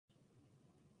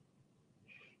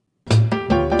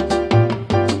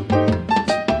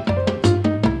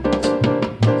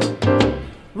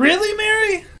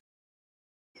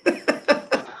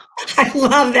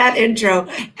love that intro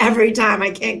every time. I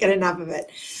can't get enough of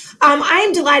it. I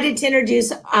am delighted to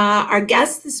introduce our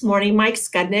guest this morning, Mike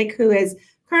Skudnig, who is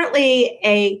currently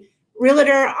a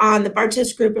realtor on the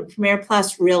Bartos Group of Premier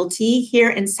Plus Realty here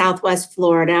in Southwest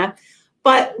Florida.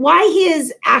 But why he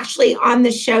is actually on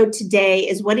the show today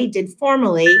is what he did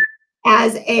formerly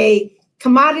as a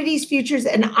commodities, futures,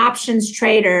 and options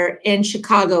trader in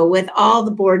Chicago with all the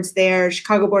boards there,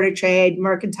 Chicago Board of Trade,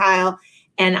 Mercantile,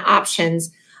 and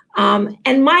Options.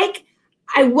 And Mike,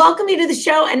 I welcome you to the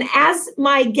show. And as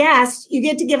my guest, you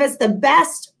get to give us the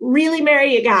best really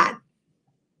Mary you got.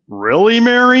 Really,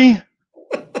 Mary?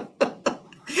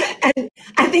 And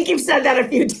I think you've said that a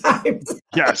few times.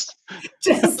 Yes.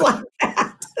 Just like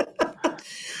that.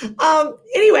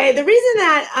 Anyway, the reason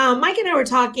that Mike and I were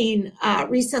talking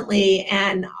recently,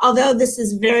 and although this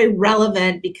is very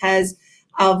relevant because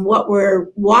of what we're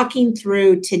walking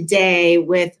through today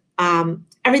with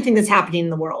everything that's happening in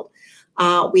the world.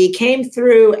 We came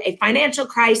through a financial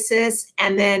crisis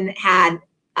and then had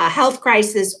a health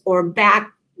crisis or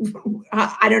back,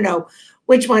 I don't know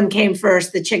which one came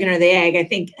first, the chicken or the egg. I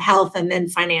think health and then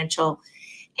financial.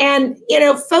 And, you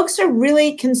know, folks are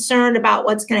really concerned about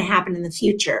what's going to happen in the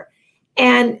future.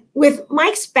 And with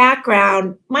Mike's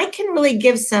background, Mike can really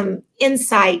give some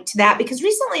insight to that because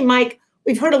recently, Mike,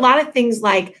 we've heard a lot of things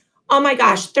like, oh my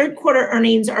gosh, third quarter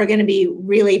earnings are going to be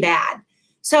really bad.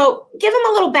 So give him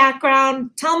a little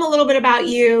background, tell him a little bit about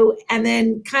you, and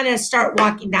then kind of start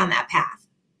walking down that path.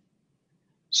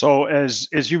 So as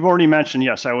you've already mentioned,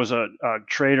 yes, I was a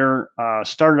trader,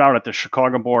 started out at the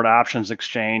Chicago Board Options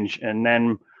Exchange and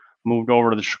then moved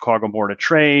over to the Chicago Board of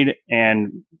Trade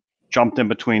and jumped in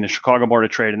between the Chicago Board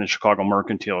of Trade and the Chicago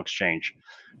Mercantile Exchange,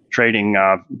 trading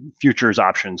futures,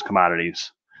 options,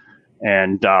 commodities.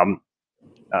 And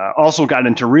also got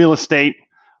into real estate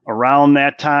around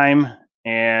that time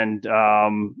and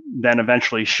then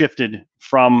eventually shifted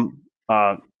from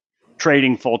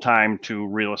trading full-time to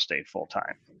real estate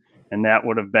full-time. And that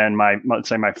would have been let's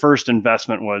say my first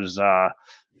investment was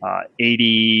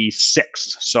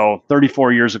 86. So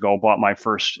 34 years ago, bought my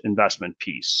first investment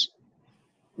piece.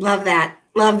 Love that.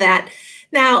 Love that.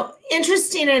 Now,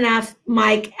 interesting enough,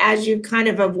 Mike, as you kind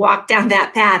of have walked down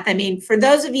that path, I mean, for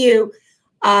those of you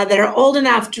that are old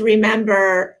enough to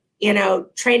remember, you know,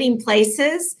 trading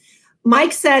places,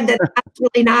 Mike said that that's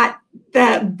really not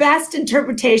the best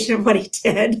interpretation of what he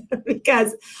did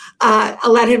because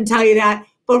I'll let him tell you that.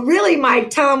 But really, Mike,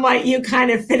 tell him what you kind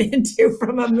of fit into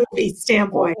from a movie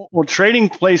standpoint. Well, trading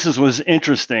places was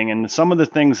interesting. And some of the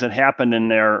things that happened in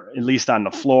there, at least on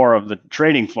the floor of the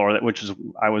trading floor,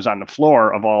 I was on the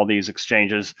floor of all these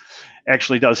exchanges,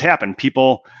 actually does happen.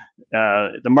 People,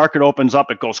 the market opens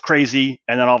up, it goes crazy,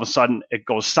 and then all of a sudden it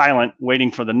goes silent,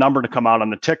 waiting for the number to come out on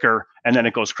the ticker, and then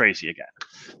it goes crazy again.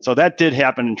 So that did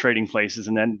happen in trading places,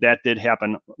 and then that did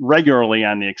happen regularly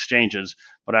on the exchanges.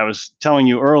 But I was telling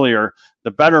you earlier,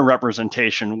 the better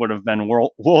representation would have been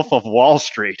Wolf of Wall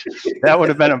Street. That would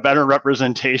have been a better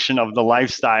representation of the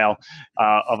lifestyle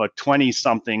of a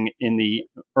 20-something in the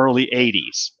early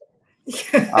 80s.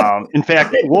 In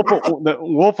fact,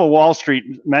 Wolf of Wall Street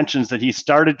mentions that he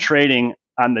started trading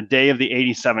on the day of the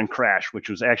 87 crash, which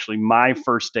was actually my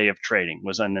first day of trading,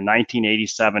 was on the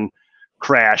 1987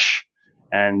 crash.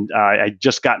 And I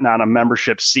just gotten on a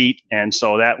membership seat. And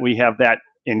so that we have that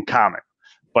in common.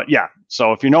 But yeah,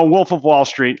 so if you know Wolf of Wall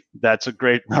Street, that's a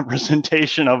great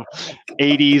representation of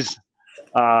 80s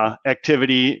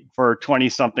activity for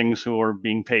 20-somethings who are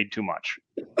being paid too much.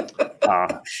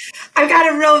 I've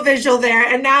got a real visual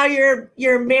there. And now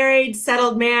you're married,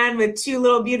 settled man with two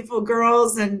little beautiful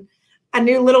girls and a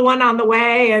new little one on the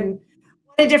way. And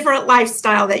what a different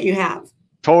lifestyle that you have.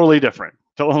 Totally different.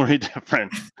 Totally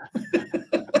different.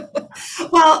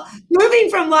 Well, moving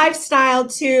from lifestyle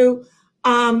to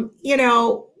you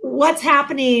know, what's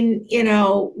happening, you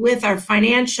know, with our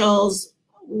financials,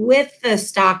 with the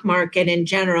stock market in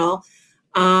general,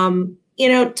 you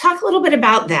know, talk a little bit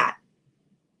about that.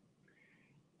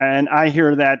 And I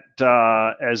hear that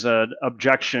as an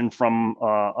objection from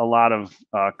a lot of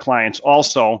clients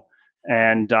also.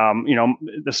 And, you know,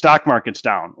 the stock market's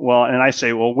down. Well, and I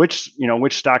say, well, which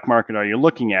stock market are you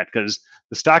looking at? Because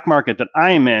the stock market that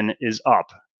I'm in is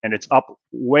up, and it's up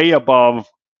way above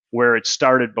where it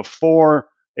started before.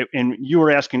 And you were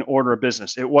asking order of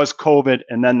business. It was COVID,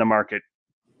 and then the market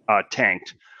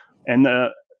tanked. And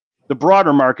the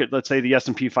broader market, let's say the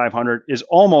S&P 500, is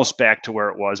almost back to where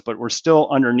it was, but we're still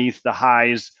underneath the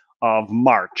highs of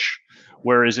March.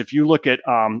 Whereas if you look at,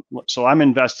 so I'm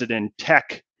invested in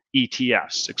tech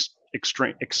ETFs,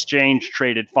 exchange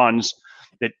traded funds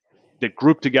that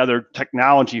group together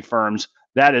technology firms,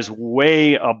 that is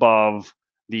way above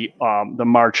the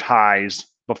March highs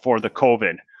before the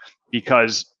COVID,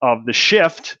 because of the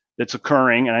shift that's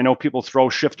occurring. And I know people throw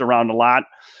shift around a lot,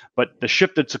 but the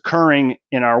shift that's occurring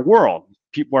in our world,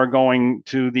 people are going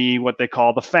to what they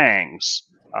call the FANGs,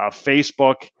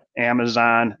 Facebook,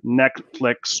 Amazon,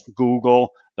 Netflix,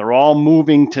 Google. They're all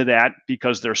moving to that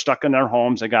because they're stuck in their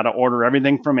homes. They got to order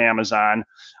everything from Amazon.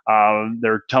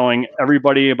 They're telling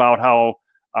everybody about how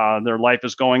their life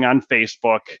is going on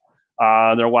Facebook.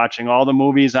 They're watching all the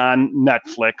movies on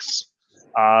Netflix,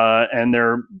 and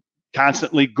they're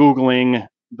constantly Googling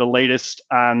the latest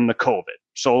on the COVID.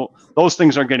 So those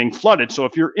things are getting flooded. So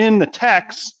if you're in the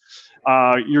techs,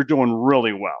 you're doing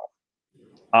really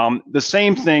well. The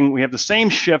same thing, we have the same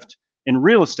shift in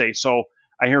real estate. So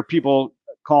I hear people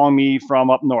calling me from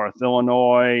up north,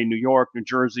 Illinois, New York, New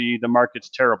Jersey. The market's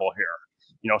terrible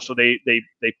here. So they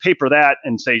paper that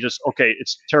and say just, okay,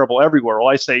 it's terrible everywhere. Well,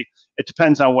 I say it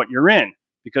depends on what you're in,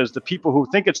 because the people who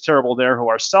think it's terrible there, who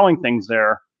are selling things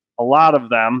there, a lot of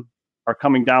them are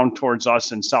coming down towards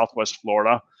us in Southwest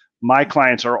Florida. My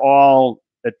clients are all,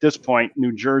 at this point,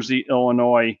 New Jersey,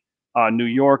 Illinois, New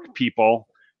York people.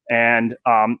 And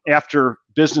after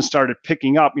business started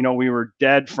picking up, we were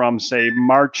dead from, say,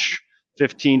 March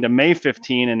 15 to May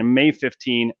 15. And in May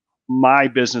 15, my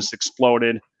business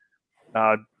exploded,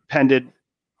 pended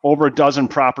over a dozen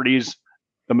properties,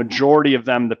 the majority of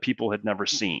them the people had never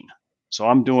seen. So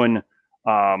I'm doing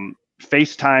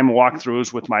FaceTime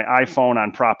walkthroughs with my iPhone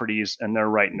on properties, and they're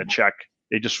writing a check.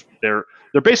 They're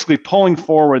basically pulling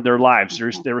forward their lives.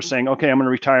 They were saying, okay, I'm going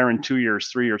to retire in 2 years,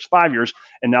 3 years, 5 years,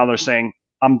 and now they're saying,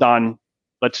 I'm done.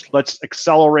 Let's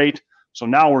accelerate. So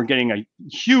now we're getting a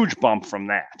huge bump from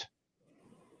that.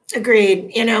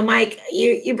 Agreed. Mike,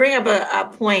 you bring up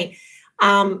a point.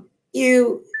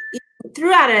 You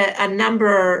threw out a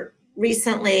number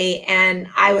recently, and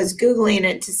I was Googling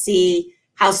it to see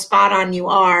how spot on you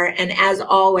are. And as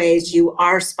always, you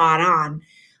are spot on.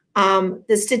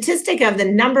 The statistic of the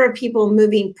number of people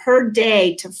moving per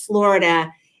day to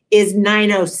Florida is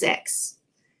 906.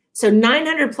 So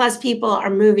 900 plus people are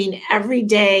moving every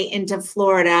day into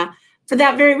Florida for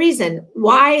that very reason.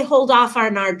 Why hold off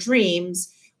on our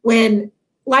dreams when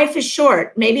life is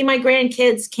short? Maybe my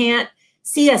grandkids can't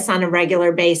see us on a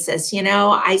regular basis.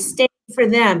 I stay for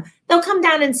them. They'll come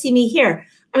down and see me here.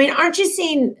 I mean, aren't you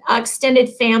seeing extended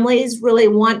families really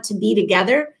want to be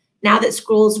together now that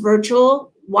school's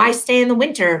virtual? Why stay in the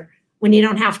winter when you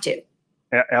don't have to?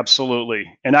 Absolutely.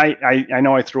 And I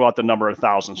know I threw out the number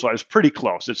 1,000, so I was pretty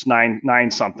close. It's nine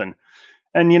something.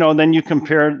 And then you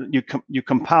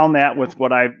compound that with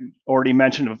what I've already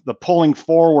mentioned of the pulling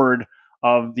forward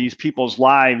of these people's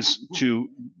lives to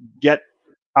get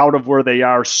out of where they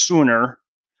are sooner.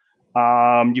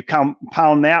 You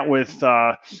compound that with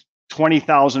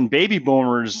 20,000 baby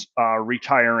boomers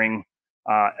retiring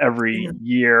every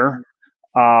year,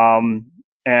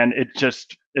 and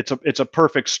it's a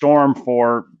perfect storm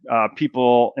for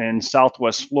people in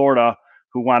Southwest Florida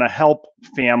who want to help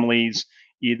families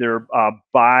either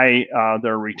buy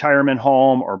their retirement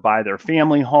home or buy their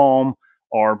family home,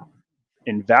 or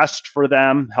invest for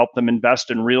them, help them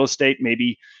invest in real estate.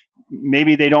 Maybe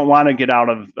they don't want to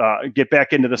get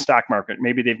back into the stock market.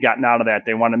 Maybe they've gotten out of that.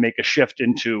 They want to make a shift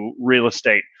into real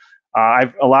estate.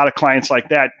 I've a lot of clients like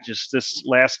that. Just this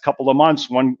last couple of months,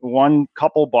 one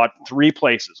couple bought 3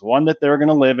 places, one that they're going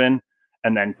to live in,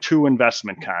 and then 2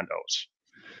 investment condos.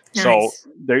 Nice. So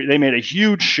they made a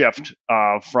huge shift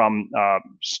from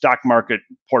stock market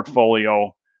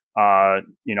portfolio,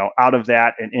 out of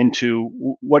that and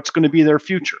into what's going to be their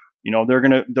future. They're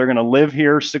going to live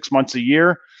here 6 months a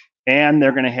year, and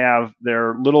they're going to have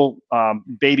their little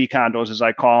baby condos, as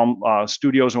I call them,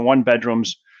 studios and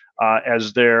 1-bedrooms,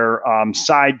 as their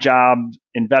side job,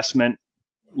 investment,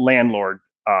 landlord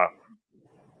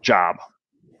job.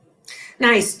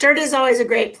 Nice. Dirt is always a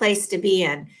great place to be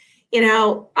in.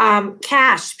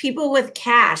 Cash, people with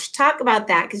cash, talk about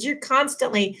that, because you're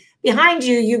constantly behind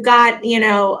you. You've got,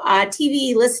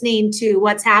 TV listening to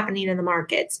what's happening in the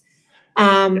markets.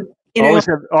 Always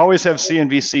have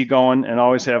CNBC going, and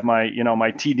always have my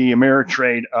TD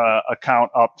Ameritrade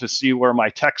account up to see where my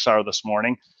techs are this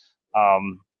morning.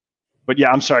 But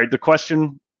yeah, I'm sorry. The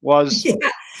question was? Yeah,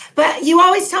 but you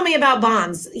always tell me about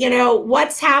bonds.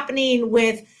 What's happening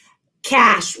with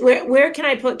cash? Where can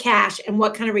I put cash, and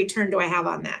what kind of return do I have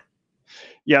on that?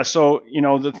 Yeah, so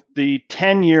the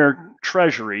 10-year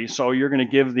Treasury. So you're going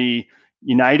to give the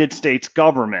United States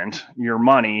government your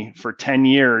money for 10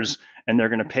 years, and they're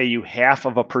going to pay you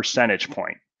 0.5 percentage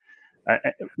point.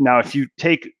 Now, if you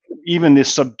take even the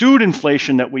subdued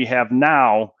inflation that we have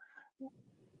now,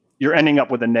 you're ending up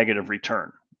with a negative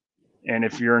return. And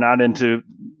if you're not into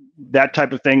that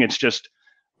type of thing. It's just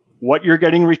what you're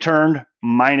getting returned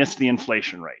minus the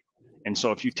inflation rate. And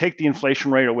so if you take the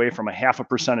inflation rate away from a 0.5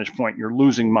 percentage point, you're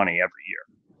losing money every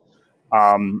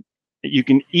year. You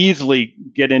can easily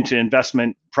get into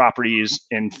investment properties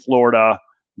in Florida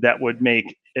that would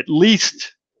make at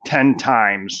least 10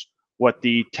 times what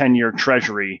the 10-year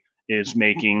treasury is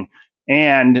making.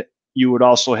 And you would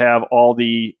also have all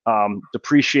the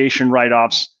depreciation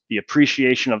write-offs, the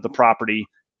appreciation of the property,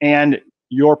 and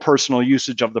your personal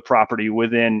usage of the property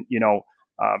within,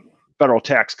 federal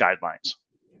tax guidelines.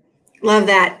 Love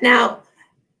that. Now,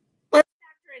 let's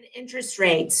factor in interest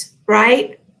rates,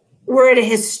 right? We're at a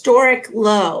historic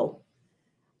low.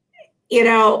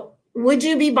 Would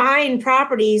you be buying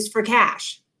properties for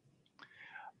cash?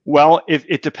 Well, if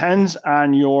it depends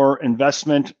on your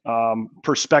investment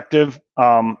perspective.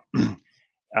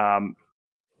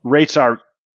 Rates are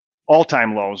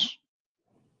all-time lows.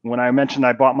 When I mentioned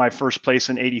I bought my first place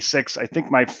in '86, I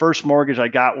think my first mortgage I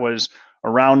got was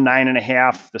around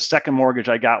 9.5. The second mortgage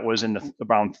I got was in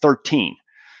around 13.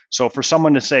 So for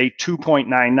someone to say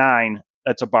 2.99,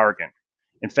 that's a bargain.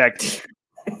 In fact,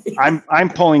 I'm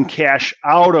pulling cash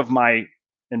out of my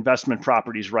investment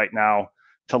properties right now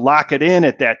to lock it in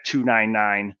at that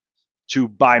 2.99 to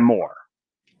buy more.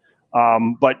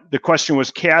 But the question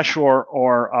was cash or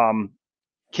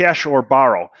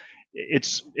borrow.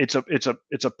 It's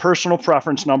a personal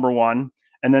preference, number one,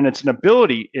 and then it's an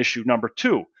ability issue, number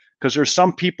two, because there's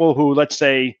some people who, let's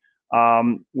say,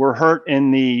 were hurt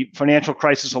in the financial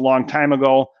crisis a long time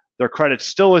ago. Their credit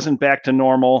still isn't back to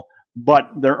normal, but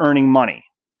they're earning money,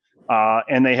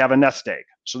 and they have a nest egg,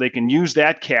 so they can use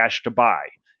that cash to buy.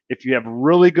 If you have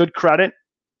really good credit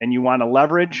and you want to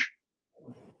leverage,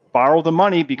 borrow the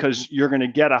money, because you're going to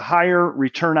get a higher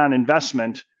return on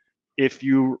investment if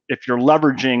you're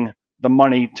leveraging the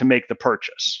money to make the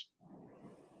purchase.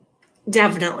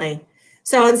 Definitely.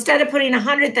 So instead of putting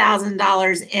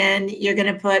 $100,000 in, you're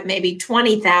going to put maybe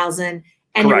 $20,000,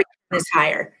 and your return is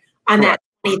higher on that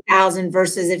 $20,000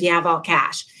 versus if you have all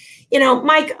cash.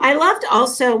 Mike, I loved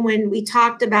also when we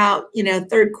talked about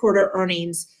third quarter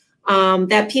earnings,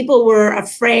 that people were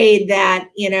afraid that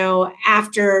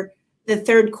after the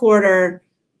third quarter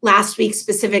last week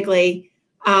specifically,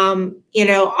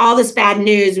 all this bad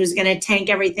news was going to tank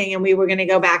everything and we were going to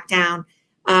go back down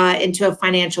into a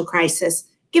financial crisis.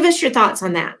 Give us your thoughts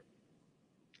on that.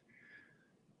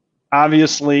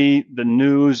 Obviously, the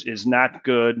news is not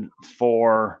good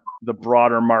for the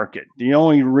broader market. The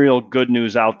only real good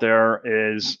news out there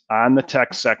is on the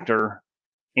tech sector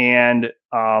and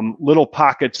little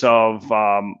pockets of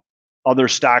other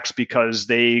stocks because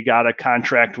they got a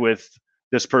contract with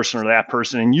this person or that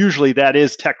person, and usually that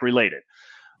is tech related.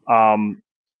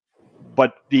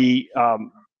 But the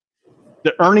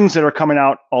earnings that are coming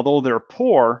out, although they're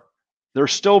poor, they're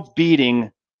still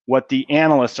beating what the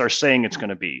analysts are saying it's going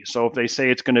to be. So if they say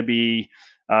it's going to be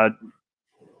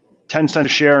 10 cents a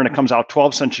share and it comes out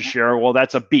 12 cents a share, well,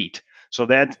 that's a beat. So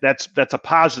that's a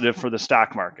positive for the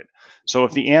stock market. So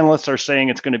if the analysts are saying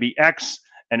it's going to be X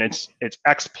and it's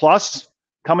X plus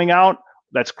coming out,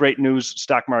 that's great news.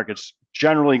 Stock market's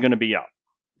generally going to be up.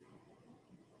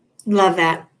 Love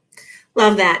that.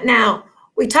 Love that. Now,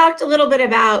 we talked a little bit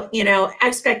about,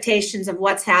 expectations of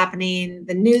what's happening.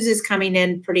 The news is coming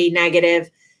in pretty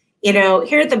negative.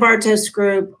 Here at the Bartos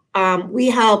Group, we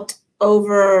helped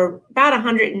over about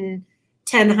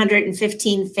 110,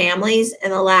 115 families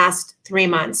in the last 3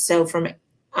 months. So from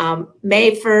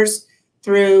May 1st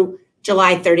through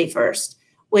July 31st,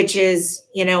 which is,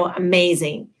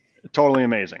 amazing. Totally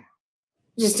amazing.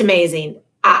 Just amazing.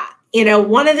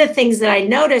 One of the things that I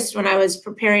noticed when I was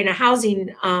preparing a housing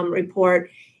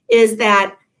report is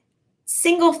that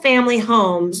single family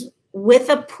homes with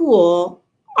a pool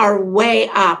are way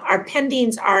up. Our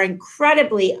pendings are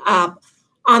incredibly up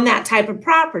on that type of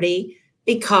property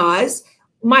because,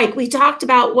 Mike, we talked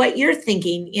about what you're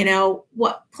thinking,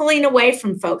 what pulling away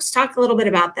from folks. Talk a little bit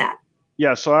about that.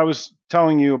 Yeah, so I was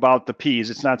telling you about the P's.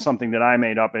 It's not something that I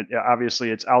made up. Obviously,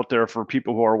 it's out there for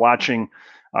people who are watching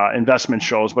investment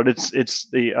shows, but it's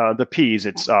the P's.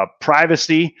 It's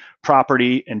privacy,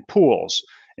 property, and pools.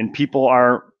 And people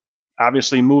are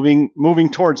obviously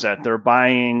moving towards that. They're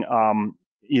buying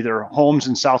either homes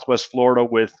in Southwest Florida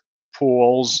with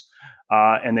pools,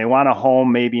 and they want a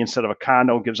home maybe instead of a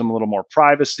condo, gives them a little more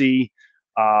privacy.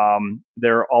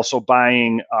 They're also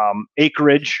buying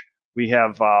acreage. We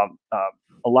have a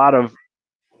lot of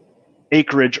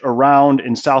acreage around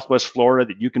in Southwest Florida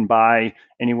that you can buy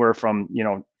anywhere from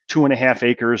 2.5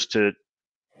 acres to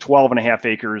 12.5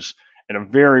 acres at a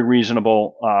very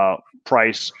reasonable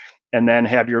price, and then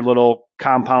have your little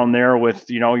compound there with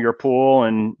your pool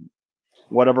and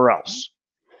whatever else.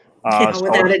 Yeah,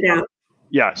 without a doubt.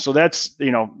 Yeah, so that's,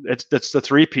 that's the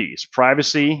 3 Ps: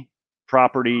 privacy,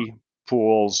 property,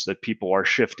 pools that people are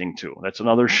shifting to. That's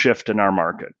another shift in our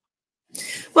market.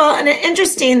 Well, and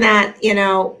interesting that,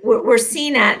 we're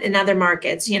seeing that in other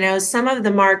markets. Some of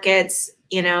the markets,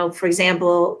 for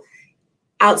example,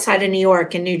 outside of New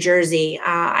York and New Jersey,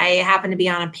 I happened to be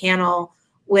on a panel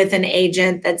with an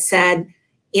agent that said,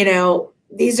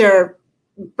 these are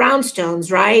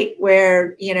brownstones, right?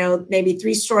 Where, maybe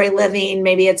 3-story living,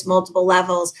 maybe it's multiple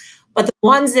levels, but the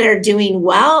ones that are doing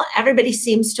well, everybody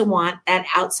seems to want that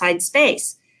outside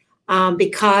space,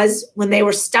 because when they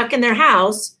were stuck in their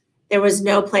house, there was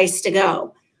no place to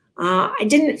go. I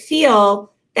didn't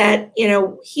feel that,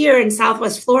 here in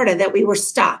Southwest Florida, that we were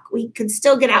stuck. We could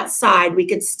still get outside. We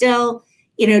could still,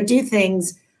 do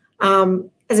things.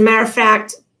 As a matter of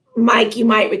fact, Mike, you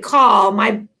might recall,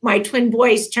 my twin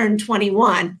boys turned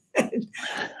 21.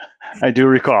 I do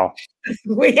recall.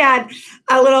 We had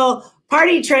a little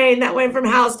party train that went from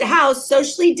house to house,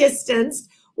 socially distanced,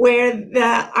 where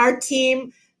our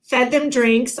team fed them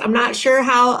drinks. I'm not sure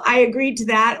how I agreed to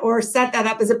that or set that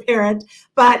up as a parent,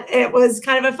 but it was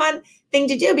kind of a fun thing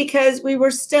to do because we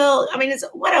were still,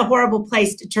 what a horrible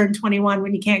place to turn 21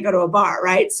 when you can't go to a bar,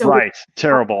 right? So right,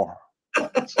 terrible.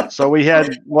 So we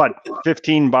had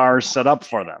 15 bars set up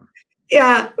for them.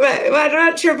 Yeah, but I'm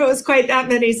not sure if it was quite that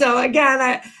many. So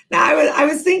again, I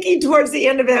was thinking towards the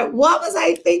end of it, what was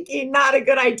I thinking? Not a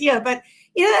good idea. But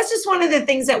that's just one of the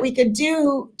things that we could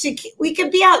do. We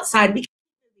could be outside. We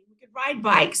could ride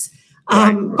bikes.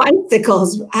 Right.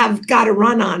 Bicycles have got to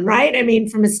run on, right?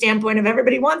 From a standpoint of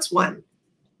everybody wants one.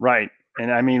 Right.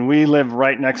 And we live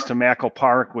right next to Mackle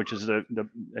Park, which is a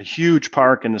huge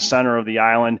park in the center of the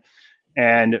island.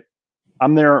 And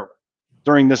I'm there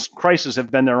during this crisis,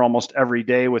 have been there almost every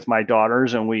day with my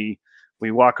daughters, and we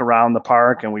walk around the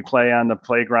park and we play on the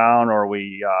playground, or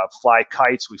we fly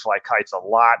kites. We fly kites a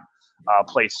lot,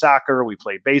 play soccer, we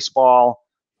play baseball.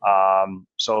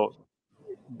 So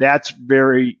that's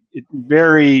very,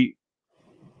 very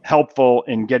helpful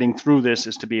in getting through this,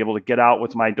 is to be able to get out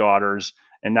with my daughters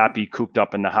and not be cooped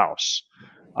up in the house.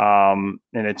 And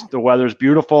the weather's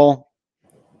beautiful.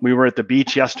 We were at the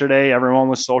beach yesterday. Everyone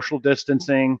was social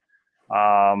distancing.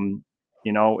 It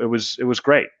was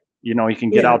great. You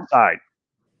can get outside.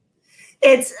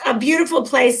 It's a beautiful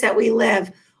place that we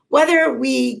live. Whether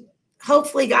we,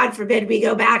 hopefully, God forbid, we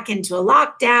go back into a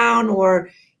lockdown, or,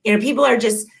 people are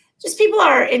just people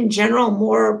are in general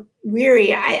more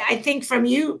weary. I think from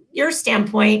your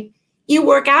standpoint, you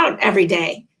work out every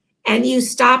day and you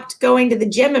stopped going to the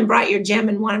gym and brought your gym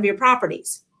in one of your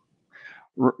properties.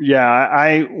 Yeah,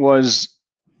 I was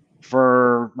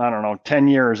for, 10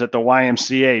 years at the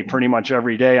YMCA pretty much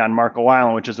every day on Marco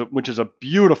Island, which is a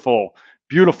beautiful,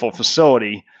 beautiful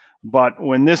facility. But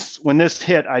when this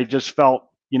hit, I just felt,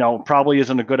 probably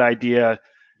isn't a good idea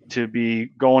to be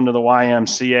going to the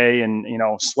YMCA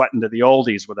and, sweating to the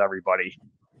oldies with everybody.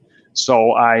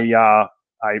 So I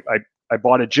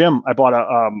bought a gym. I bought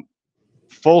a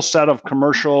full set of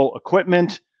commercial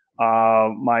equipment.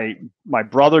 My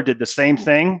brother did the same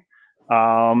thing.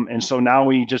 And so now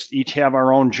we just each have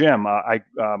our own gym.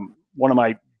 One of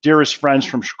my dearest friends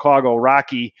from Chicago,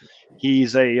 Rocky,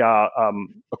 he's a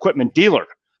equipment dealer.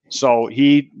 So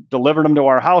he delivered them to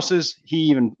our houses.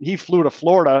 He flew to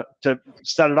Florida to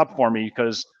set it up for me,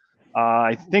 because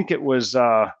I think it was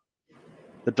the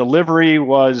delivery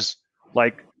was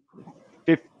like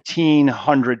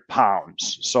 1,500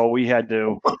 pounds. So we had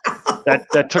to,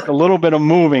 that took a little bit of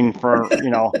moving for,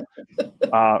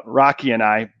 Rocky and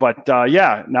I, but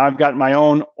now I've got my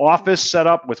own office set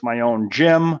up with my own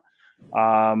gym.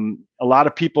 A lot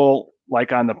of people,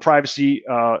 like on the privacy,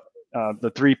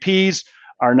 the 3 Ps,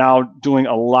 are now doing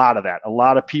a lot of that. A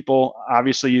lot of people,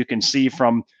 obviously, you can see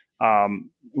from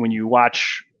when you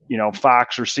watch,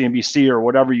 Fox or CNBC or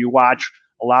whatever you watch,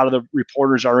 a lot of the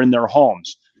reporters are in their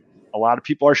homes. A lot of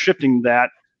people are shifting that,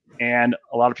 and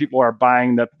a lot of people are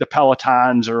buying the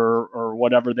Pelotons or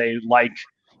whatever they like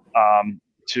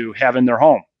to have in their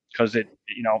home, because it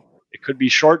could be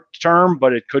short term,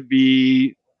 but it could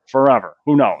be forever.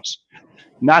 Who knows?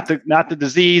 Not the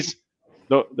disease,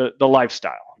 the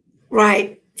lifestyle.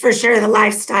 Right, for sure, the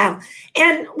lifestyle.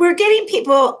 And we're getting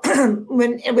people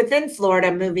within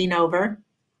Florida moving over.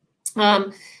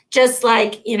 Just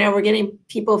like, we're getting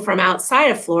people from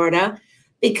outside of Florida,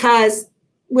 because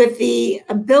with the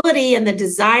ability and the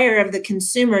desire of the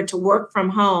consumer to work from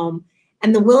home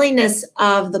and the willingness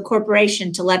of the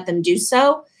corporation to let them do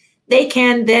so, they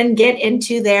can then get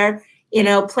into their,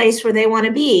 place where they want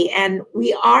to be. And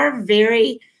we are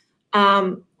we're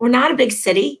not a big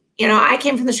city. I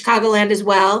came from the Chicagoland as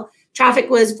well. traffic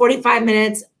was 45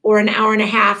 minutes or an hour and a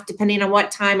half, depending on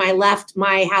what time I left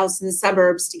my house in the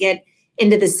suburbs to get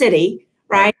into the city,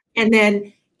 right? And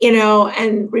then,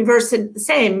 and reverse it the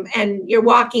same. And you're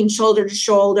walking shoulder to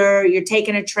shoulder, you're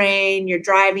taking a train, you're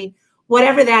driving,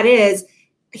 whatever that is.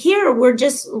 Here, we're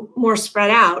just more spread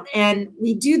out, and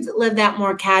we do live that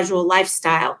more casual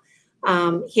lifestyle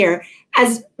here.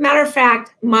 As a matter of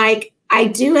fact, Mike, I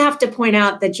do have to point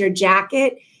out that your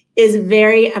jacket is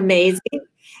very amazing.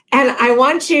 And I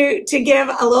want you to give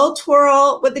a little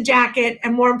twirl with the jacket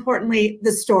and, more importantly,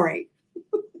 the story.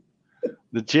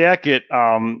 The jacket,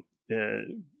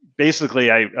 basically,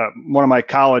 one of my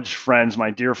college friends,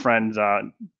 my dear friend,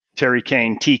 Terry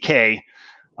Kane, TK,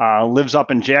 lives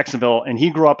up in Jacksonville, and he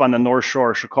grew up on the North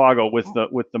Shore of Chicago with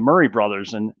the Murray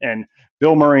brothers, and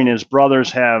Bill Murray and his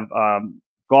brothers have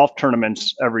golf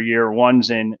tournaments every year. One's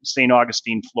in St.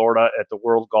 Augustine, Florida at the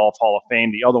World Golf Hall of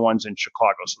Fame. The other one's in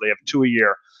Chicago. So they have 2 a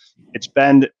year. It's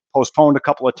been postponed a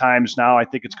couple of times now. I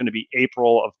think it's going to be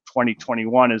April of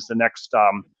 2021 is the next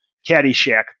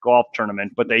Caddyshack golf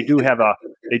tournament. But they do have a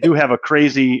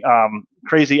crazy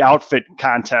outfit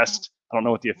contest. I don't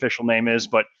know what the official name is,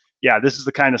 but yeah, this is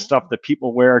the kind of stuff that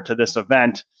people wear to this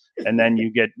event, and then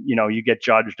you get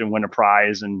judged and win a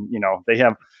prize, and they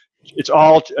have. It's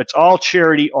all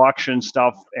charity auction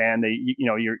stuff, and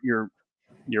you're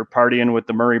partying with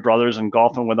the Murray brothers and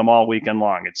golfing with them all weekend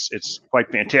long. It's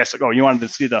quite fantastic. Oh, you wanted to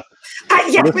see the?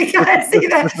 Yeah, we gotta see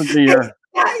that.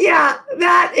 Yeah,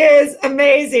 that is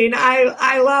amazing.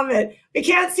 I love it. We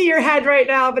can't see your head right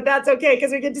now, but that's okay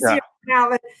because we get to see it now.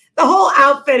 But the whole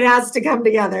outfit has to come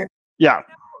together. Yeah,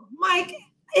 Mike,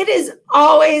 it is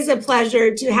always a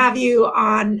pleasure to have you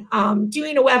on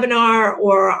doing a webinar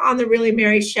or on the Really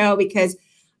Mary show, because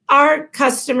our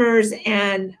customers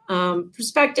and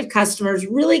prospective customers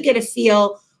really get a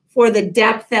feel for the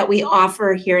depth that we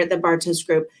offer here at the Bartos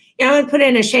Group. I'm going to put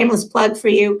in a shameless plug for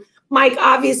you. Mike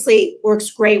obviously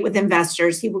works great with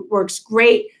investors. He works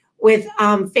great with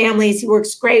families. He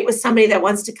works great with somebody that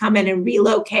wants to come in and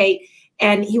relocate.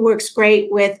 And he works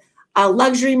great with a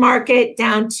luxury market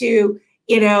down to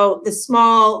the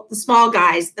small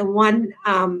guys, the one,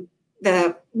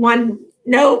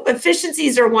 no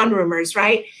efficiencies or one roomers,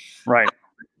 right? Right.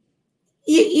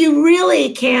 You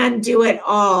really can do it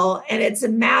all. And it's a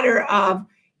matter of,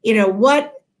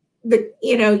 what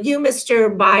you,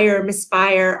 Mr. Buyer, Miss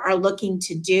Buyer, are looking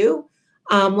to do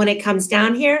when it comes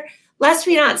down here. Lest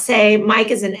we not say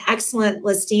Mike is an excellent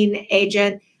listing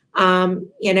agent.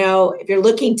 If you're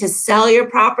looking to sell your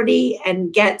property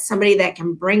and get somebody that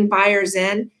can bring buyers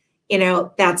in,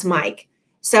 that's Mike.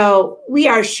 So we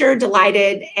are sure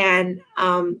delighted and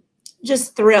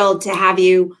just thrilled to have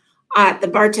you at the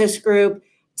Bartos Group,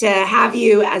 to have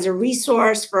you as a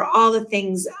resource for all the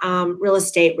things real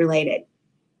estate related.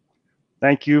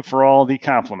 Thank you for all the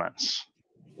compliments.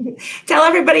 Tell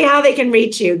everybody how they can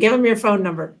reach you. Give them your phone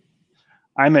number.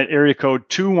 I'm at area code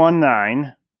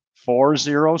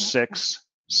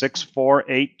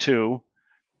 219-406-6482,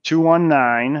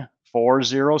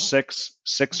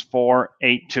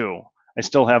 219-406-6482. I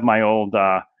still have my old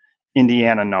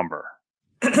Indiana number.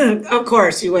 Of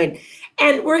course you would.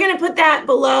 And we're going to put that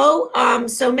below.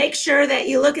 So make sure that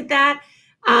you look at that.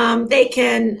 They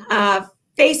can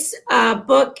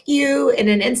Facebook you in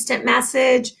an instant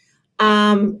message.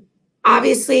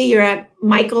 Obviously, you're at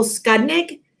Michael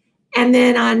Skudnig. And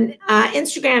then on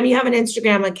Instagram, you have an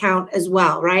Instagram account as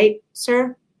well, right,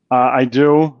 sir? I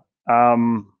do. I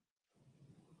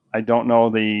don't know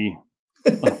the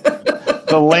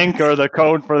the link or the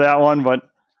code for that one, but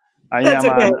That's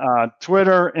am on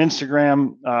Twitter,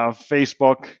 Instagram,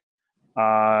 Facebook,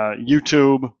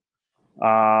 YouTube.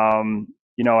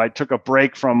 I took a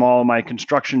break from all my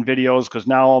construction videos because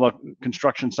now all the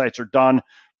construction sites are done,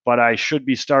 but I should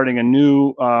be starting a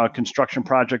new construction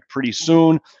project pretty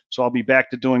soon. So I'll be back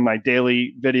to doing my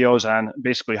daily videos on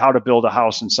basically how to build a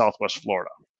house in Southwest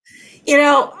Florida.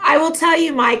 I will tell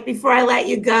you, Mike, before I let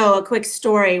you go, a quick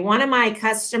story. One of my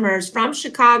customers from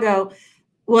Chicago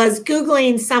was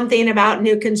Googling something about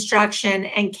new construction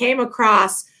and came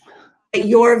across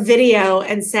your video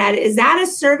and said, is that a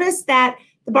service that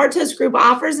the Bartos Group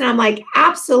offers? And I'm like,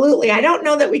 absolutely. I don't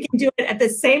know that we can do it at the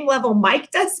same level Mike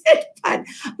does it, but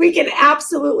we can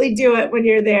absolutely do it when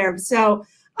you're there. So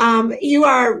you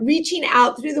are reaching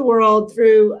out through the world,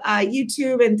 through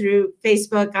YouTube and through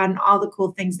Facebook on all the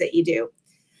cool things that you do.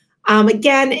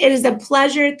 Again, it is a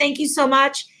pleasure. Thank you so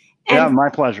much. And yeah, my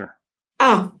pleasure.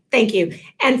 Oh, thank you.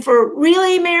 And for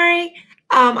Really Mary,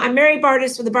 I'm Mary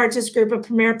Bartos with the Bartos Group of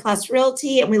Premier Plus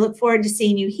Realty, and we look forward to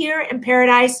seeing you here in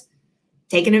paradise,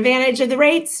 taking advantage of the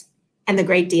rates and the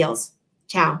great deals.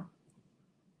 Ciao.